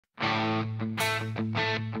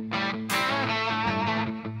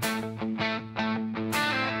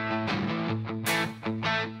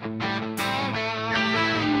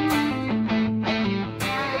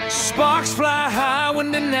Sparks fly high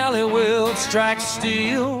when DenaliWeld strikes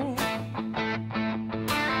steel.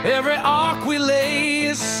 Every arc we lay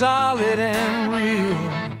is solid and real.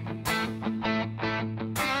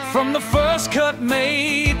 From the first cut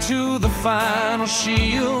made to the final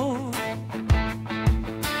shield,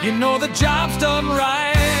 you know the job's done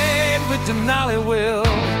right with DenaliWeld.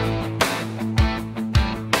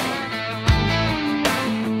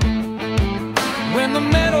 When the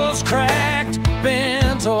metal's cracked,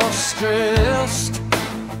 bent or stressed,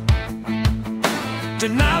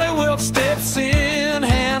 DenaliWeld steps in,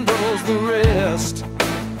 handles the rest.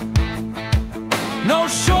 No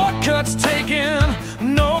shortcuts taken,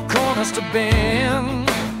 no corners to bend.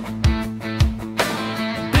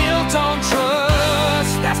 Built on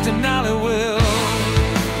trust, that's DenaliWeld.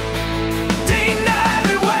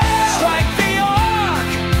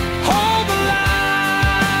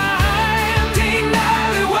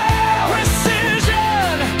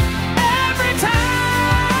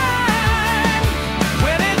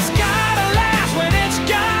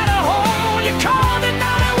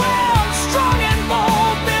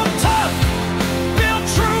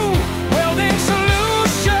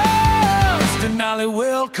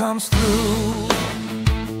 DenaliWeld comes through.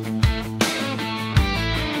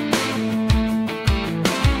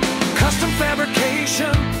 Custom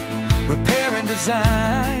fabrication, repair and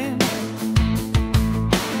design.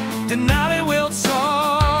 DenaliWeld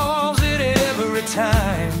solves it every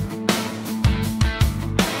time.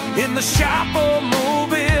 In the shop or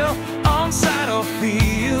mobile, on-site or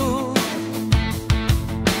field,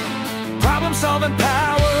 problem-solving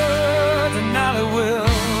power, DenaliWeld.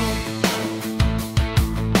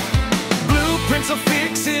 Blueprints of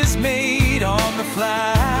fixes made on the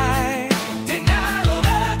fly. DenaliWeld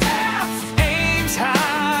adapts, aims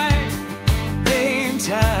high, aim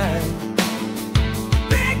tight.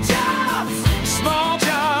 Big jobs, small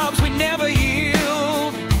jobs, we never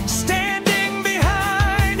yield. Standing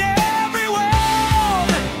behind every weld.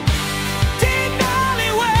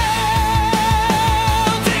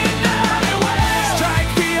 DenaliWeld, DenaliWeld.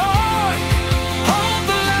 Strike the arc, hold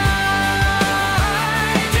the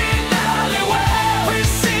line. DenaliWeld,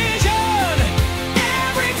 precision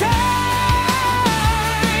every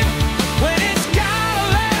time. When it's gotta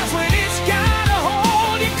last, when it's gotta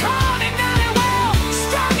hold, you call DenaliWeld.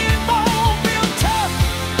 Strong and bold, built tough,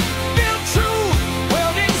 built true.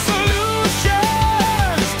 Welding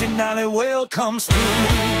solutions, DenaliWeld comes through.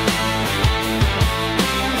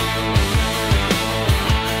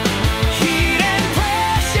 Heat and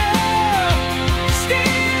pressure,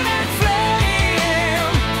 steel and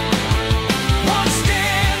flame. One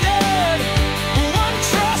standard, one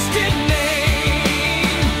trusted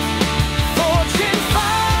name. Forged in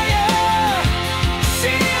fire,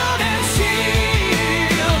 sealed and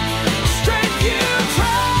sealed. Strength you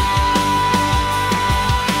trust.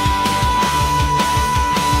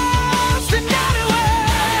 DenaliWeld,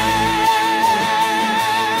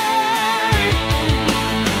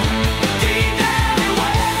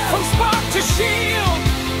 from spark to shield,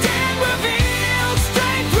 Dan revealed,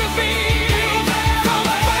 strength revealed. From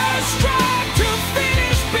first strike to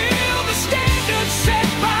finish build, the standard set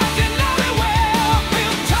by DenaliWeld.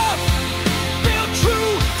 Built tough, built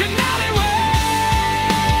true,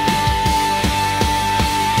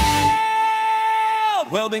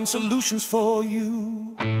 DenaliWeld. Welding solutions for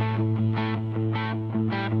you.